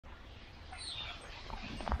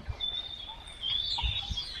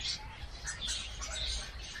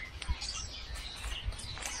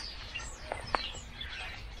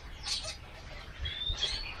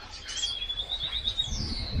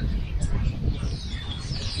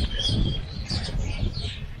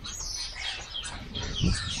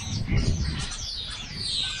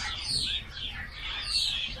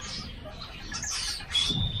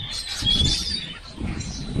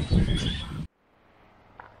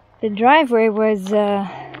The driveway was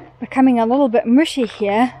becoming a little bit mushy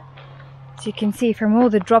here, as you can see from all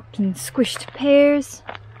the dropped and squished pears.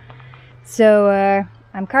 So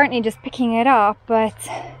I'm currently just picking it up, but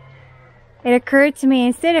it occurred to me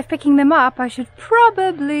instead of picking them up, I should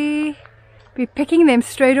probably be picking them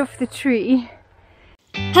straight off the tree.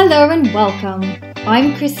 Hello and welcome.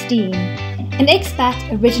 I'm Christine, an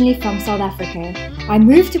expat originally from South Africa. I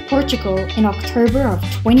moved to Portugal in October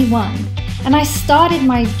of 21, and I started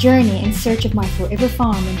my journey in search of my forever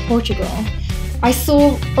farm in Portugal. I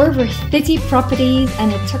saw over 30 properties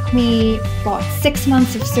and it took me about 6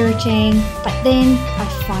 months of searching, but then I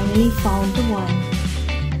finally found the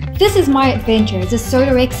one. This is my adventure as a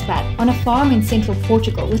solo expat on a farm in Central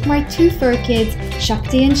Portugal with my 2 fur kids,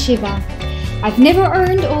 Shakti and Shiva. I've never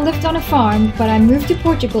owned or lived on a farm, but I moved to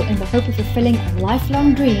Portugal in the hope of fulfilling a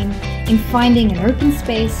lifelong dream in finding an open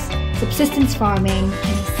space, subsistence farming,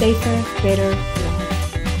 and a safer, better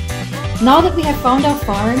life. Now that we have found our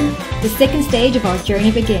farm, the second stage of our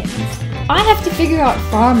journey begins. I have to figure out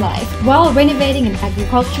farm life while renovating an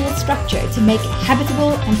agricultural structure to make it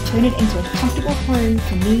habitable and turn it into a comfortable home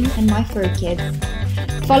for me and my fur kids.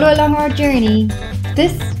 Follow along our journey.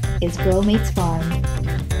 This is Girl Meets Farm.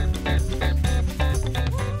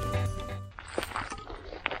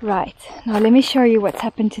 Right, now let me show you what's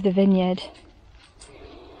happened to the vineyard.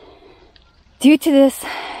 Due to this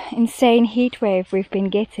insane heat wave we've been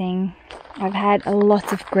getting, I've had a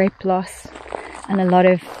lot of grape loss and a lot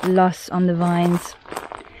of loss on the vines.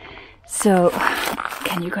 So,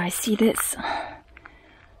 can you guys see this?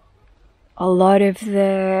 A lot of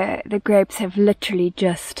the grapes have literally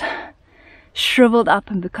just shriveled up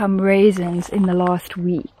and become raisins in the last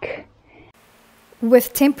week.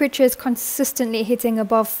 With temperatures consistently hitting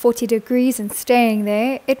above 40 degrees and staying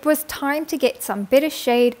there, it was time to get some better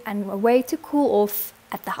shade and a way to cool off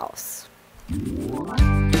at the house.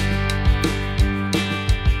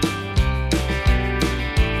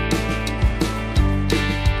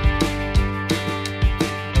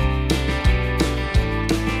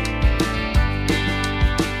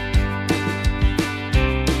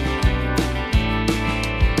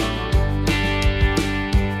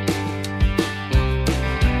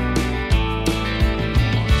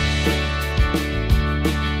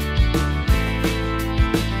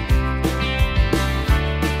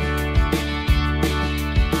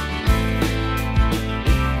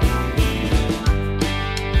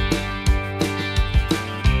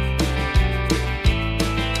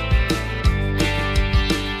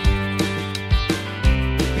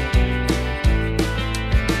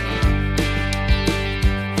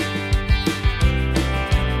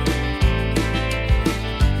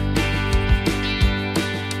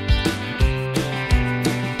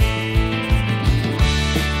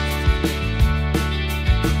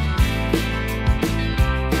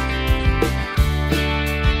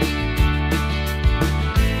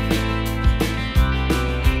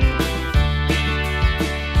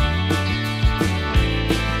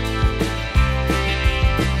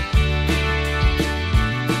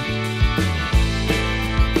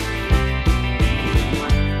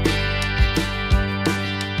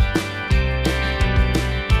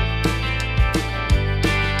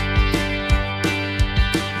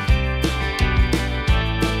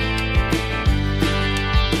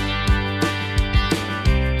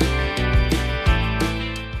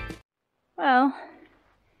 Well,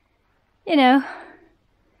 you know,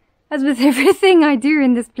 as with everything I do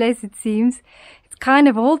in this place, it seems, it's kind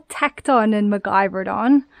of all tacked on and MacGyvered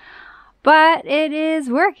on, but it is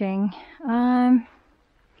working.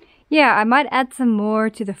 Yeah, I might add some more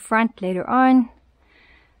to the front later on,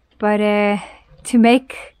 but to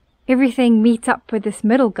make everything meet up with this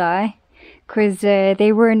middle guy, because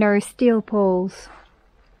there were no steel poles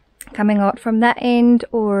coming out from that end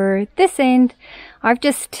or this end, I've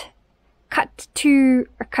just cut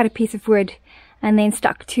a piece of wood and then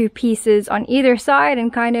stuck 2 pieces on either side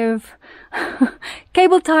and kind of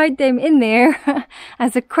cable tied them in there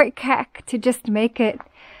as a quick hack to just make it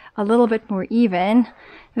a little bit more even.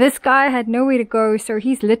 This guy had nowhere to go, so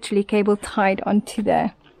he's literally cable tied onto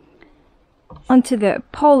the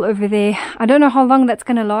pole over there. I don't know how long that's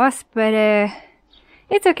gonna last, but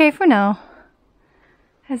it's okay for now,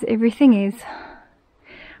 as everything is.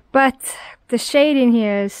 But the shade in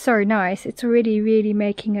here is so nice. It's already really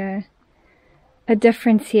making a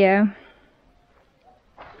difference here.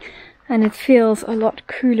 And it feels a lot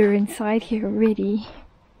cooler inside here already.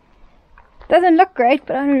 Doesn't look great,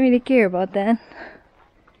 but I don't really care about that.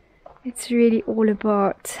 It's really all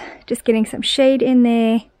about just getting some shade in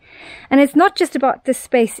there. And it's not just about the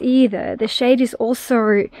space either. The shade is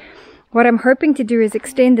also what I'm hoping to do is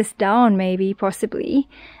extend this down, maybe, possibly,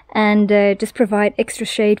 and just provide extra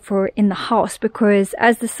shade for in the house, because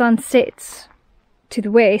as the sun sets to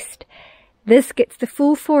the west, this gets the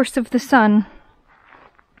full force of the sun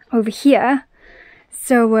over here.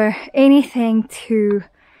 So anything to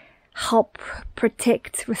help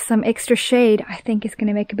protect with some extra shade, I think is going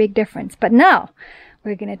to make a big difference. But now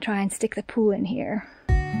we're going to try and stick the pool in here.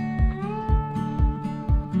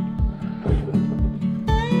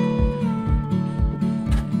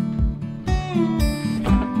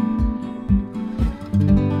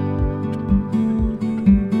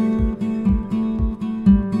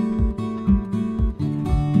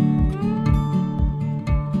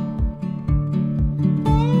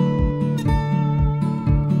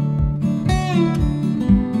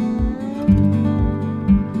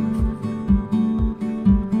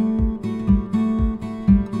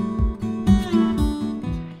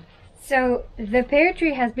 So the pear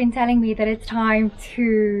tree has been telling me that it's time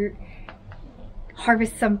to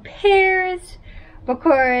harvest some pears,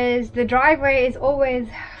 because the driveway is always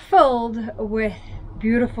filled with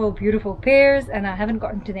beautiful pears and I haven't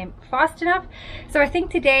gotten to them fast enough. So I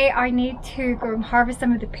think today I need to go and harvest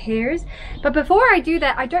some of the pears. But before I do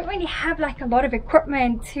that, I don't really have like a lot of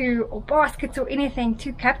equipment or baskets or anything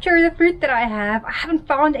to capture the fruit that I have. I haven't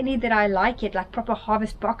found any that I like yet, like proper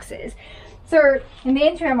harvest boxes. So in the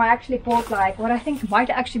interim, I actually bought like what I think might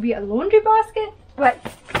actually be a laundry basket, but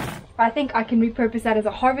I think I can repurpose that as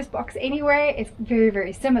a harvest box anyway. It's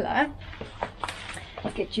very similar.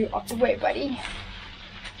 I'll get you off the way, buddy.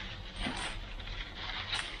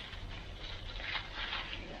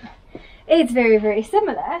 It's very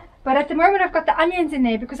similar, but at the moment I've got the onions in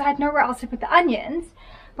there because I had nowhere else to put the onions,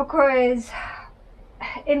 because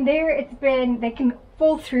in there they can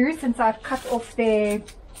fall through since I've cut off their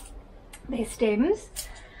stems.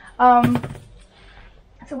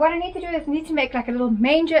 So what I need to do is make like a little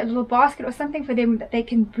manger, a little basket or something for them that they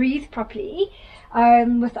can breathe properly,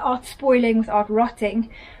 without spoiling, without rotting.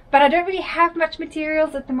 But I don't really have much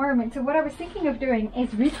materials at the moment, so what I was thinking of doing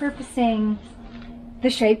is repurposing the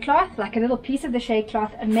shade cloth, like a little piece of the shade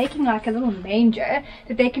cloth, and making like a little manger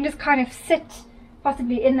that they can just kind of sit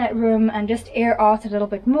possibly in that room and just air out a little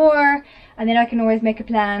bit more, and then I can always make a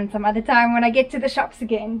plan some other time when I get to the shops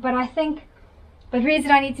again. But I think the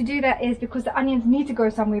reason I need to do that is because the onions need to go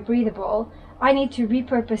somewhere breathable. I need to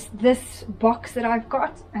repurpose this box that I've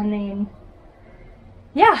got and then,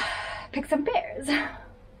 yeah, pick some pears.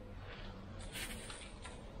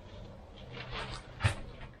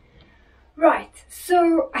 Right,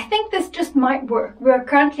 so I think this just might work. We're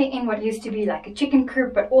currently in what used to be like a chicken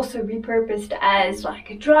coop, but also repurposed as like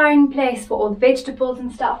a drying place for all the vegetables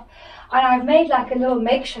and stuff. And I've made like a little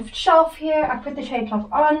makeshift shelf here. I put the shade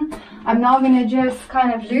cloth on. I'm now going to just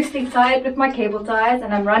kind of loosely tie it with my cable ties,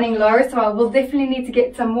 and I'm running low, so I will definitely need to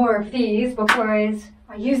get some more of these because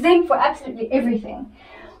I use them for absolutely everything.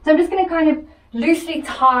 So I'm just going to kind of loosely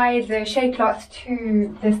tie the shade cloth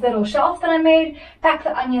to this little shelf that I made, pack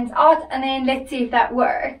the onions out, and then let's see if that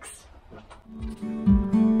works.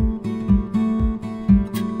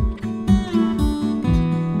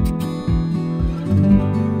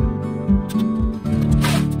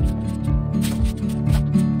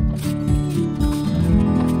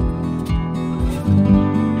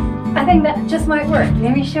 I think that just might work.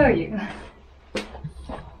 Let me show you.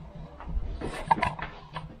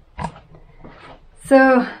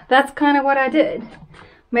 So that's kind of what I did.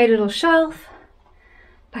 Made a little shelf,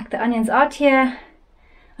 packed the onions out here,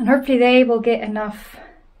 and hopefully they will get enough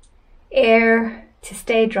air to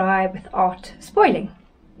stay dry without spoiling.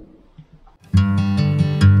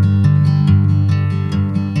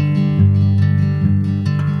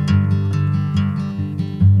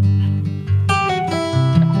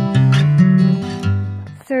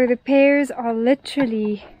 So the pears are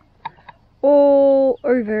literally all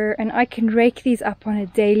over, and I can rake these up on a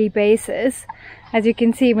daily basis. As you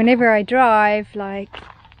can see, whenever I drive, like,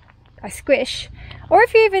 I squish, or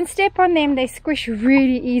if you even step on them, they squish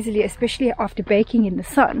really easily, especially after baking in the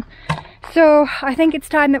sun. So I think it's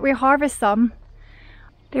time that we harvest some.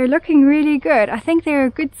 They're looking really good. I think they're a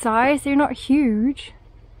good size. They're not huge,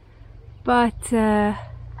 but they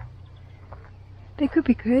could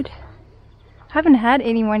be good. I haven't had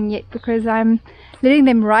anyone yet because I'm letting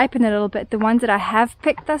them ripen a little bit. The ones that I have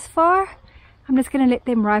picked thus far, I'm just going to let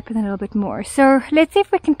them ripen a little bit more. So let's see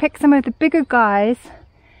if we can pick some of the bigger guys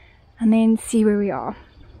and then see where we are.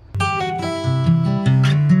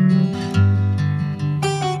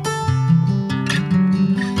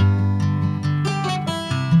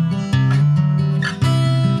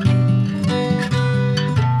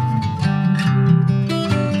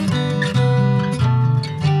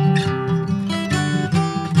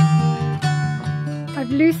 I've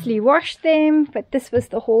loosely washed them, but this was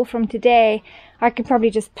the haul from today. I could probably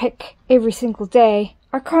just pick every single day.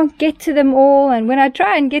 I can't get to them all, and when I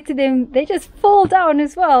try and get to them, they just fall down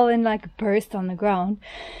as well and like burst on the ground.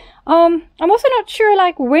 I'm also not sure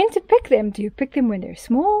like when to pick them. Do you pick them when they're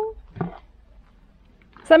small?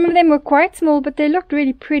 Some of them were quite small, but they looked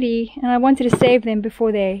really pretty, and I wanted to save them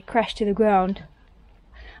before they crash to the ground.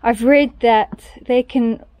 I've read that they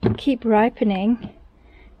can keep ripening.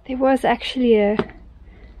 There was actually a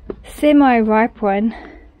semi-ripe one.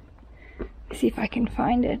 Let's see if I can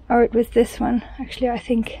find it. Oh, it was this one. Actually, I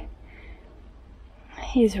think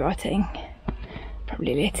he's rotting.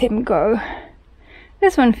 Probably let him go.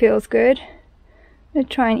 This one feels good. I'm gonna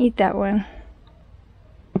try and eat that one.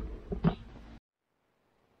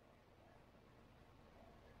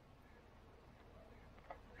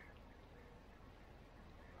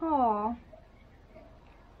 Oh,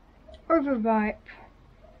 overripe.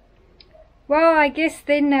 Well, I guess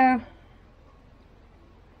then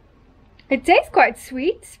it tastes quite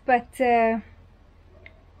sweet, but it's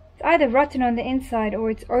either rotten on the inside or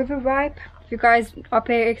it's overripe. If you guys are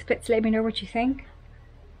pear experts, let me know what you think.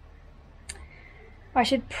 I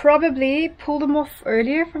should probably pull them off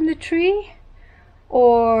earlier from the tree,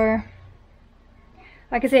 or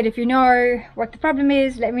like I said, if you know what the problem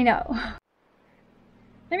is, let me know.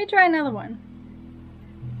 Let me try another one.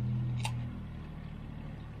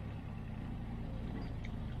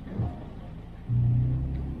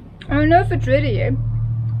 I don't know if it's ready yet,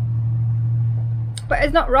 but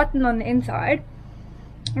it's not rotten on the inside.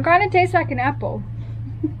 It kind of tastes like an apple.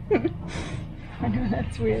 I know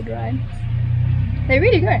that's weird, right? They're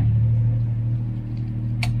really good.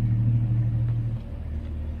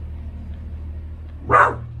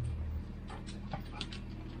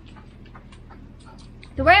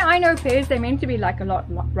 The way I know pears, they're meant to be like a lot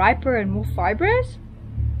riper and more fibrous.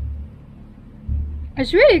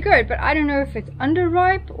 It's really good, but I don't know if it's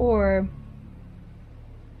underripe or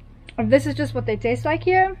if this is just what they taste like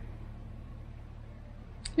here.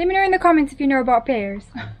 Let me know in the comments if you know about pears.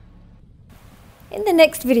 In the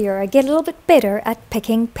next video, I get a little bit better at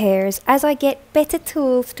picking pears as I get better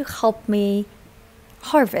tools to help me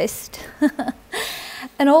harvest.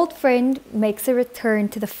 An old friend makes a return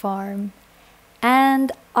to the farm,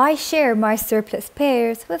 and I share my surplus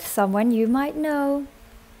pears with someone you might know.